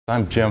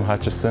I'm Jim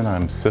Hutcheson.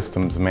 I'm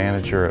Systems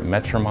Manager at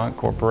Metromont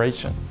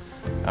Corporation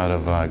out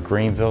of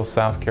Greenville,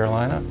 South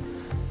Carolina.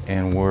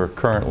 And we're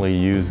currently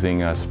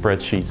using a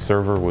Spreadsheet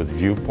Server with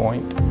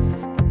Viewpoint.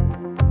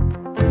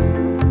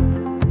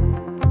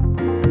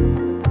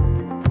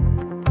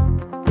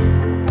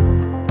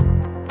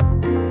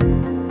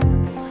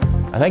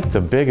 I think the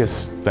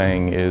biggest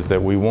thing is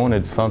that we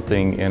wanted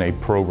something in a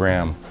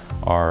program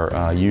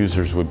our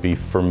users would be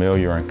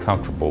familiar and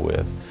comfortable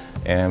with.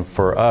 And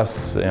for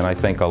us, and I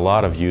think a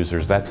lot of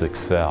users, that's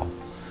Excel.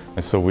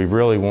 And so we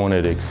really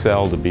wanted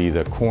Excel to be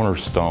the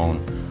cornerstone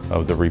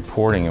of the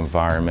reporting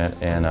environment.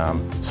 And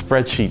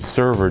Spreadsheet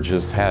Server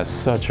just has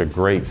such a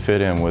great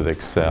fit-in with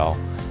Excel.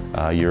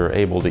 You're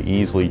able to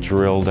easily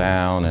drill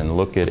down and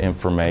look at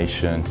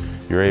information.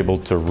 You're able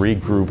to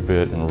regroup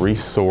it and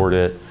resort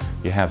it.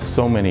 You have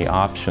so many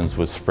options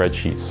with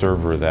Spreadsheet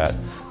Server that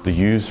the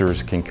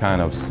users can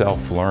kind of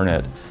self-learn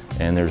it,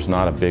 and there's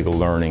not a big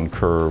learning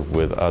curve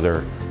with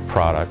other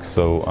products.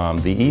 So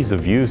the ease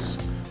of use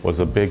was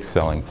a big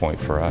selling point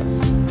for us.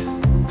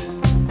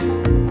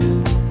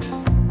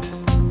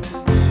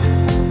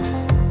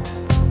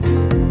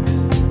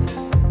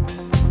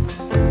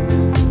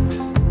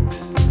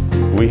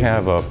 We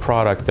have a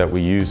product that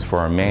we use for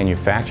our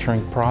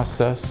manufacturing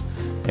process,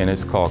 and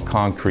it's called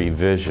Concrete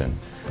Vision.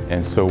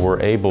 And so we're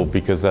able,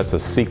 because that's a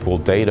SQL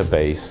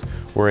database,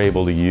 we're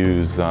able to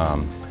use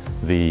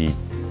the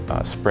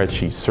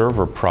Spreadsheet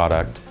Server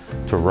product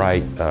to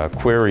write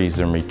queries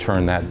and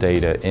return that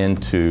data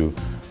into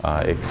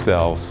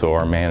Excel so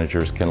our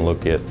managers can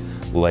look at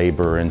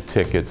labor and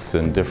tickets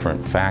and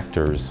different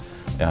factors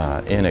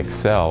in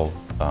Excel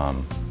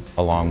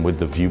along with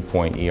the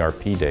Viewpoint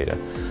ERP data.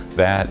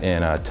 That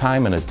and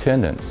time and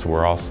attendance,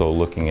 we're also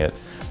looking at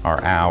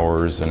our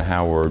hours and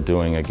how we're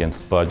doing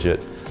against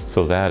budget.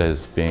 So that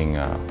is being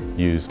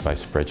used by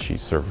Spreadsheet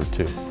Server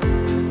too.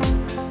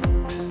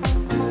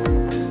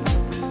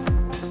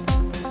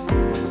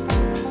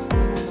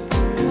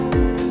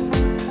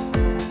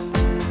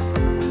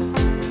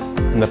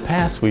 In the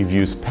past we've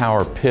used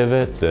Power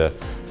Pivot. The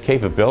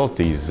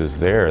capabilities is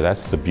there.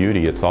 That's the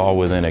beauty. It's all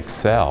within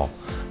Excel.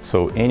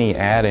 So any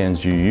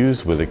add-ins you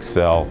use with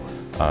Excel,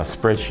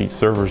 Spreadsheet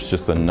Server is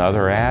just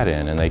another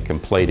add-in, and they can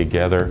play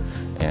together,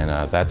 and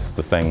that's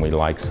the thing we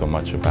like so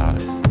much about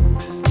it.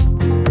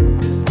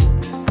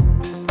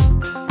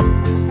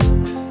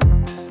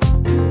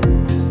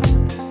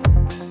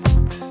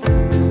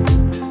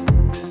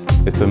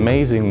 It's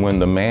amazing when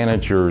the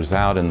managers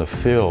out in the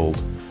field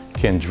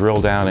can drill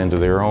down into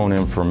their own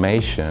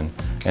information,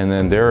 and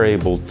then they're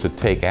able to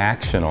take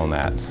action on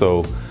that.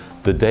 So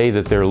the day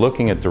that they're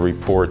looking at the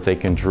report, they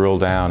can drill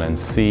down and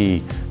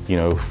see, you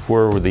know,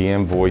 where the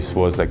invoice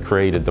was that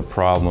created the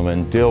problem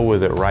and deal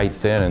with it right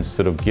then,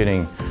 instead of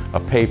getting a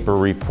paper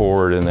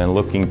report and then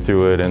looking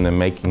through it and then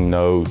making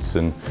notes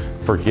and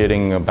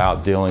forgetting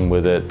about dealing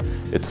with it.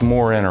 It's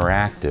more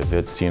interactive.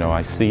 It's, you know,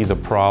 I see the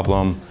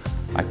problem,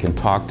 I can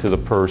talk to the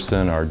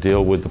person or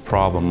deal with the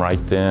problem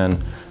right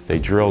then. They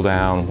drill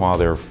down while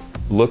they're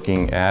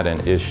looking at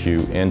an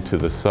issue into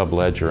the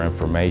subledger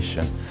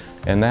information.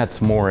 And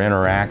that's more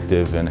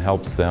interactive and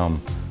helps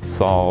them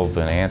solve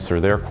and answer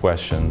their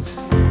questions.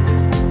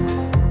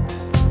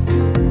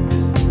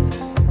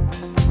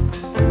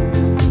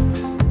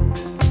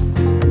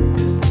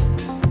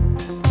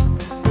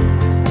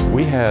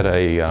 We had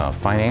a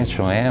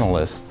financial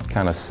analyst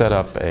kind of set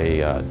up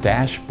a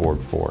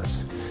dashboard for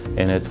us.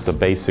 And it's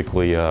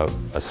basically a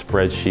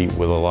spreadsheet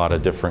with a lot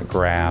of different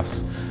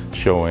graphs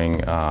showing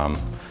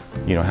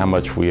you know, how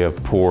much we have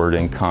poured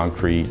in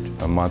concrete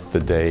a month to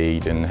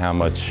date, and how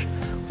much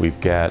we've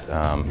got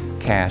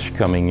cash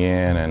coming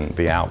in and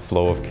the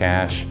outflow of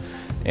cash.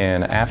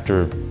 And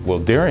after, well,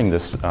 during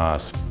this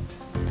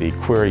the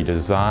query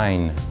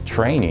design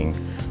training,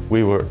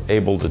 we were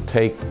able to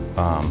take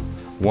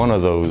one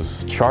of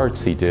those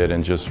charts he did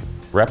and just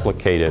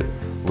replicate it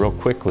real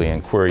quickly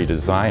in Query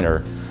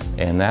Designer,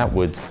 and that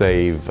would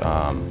save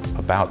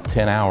about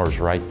 10 hours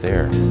right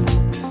there.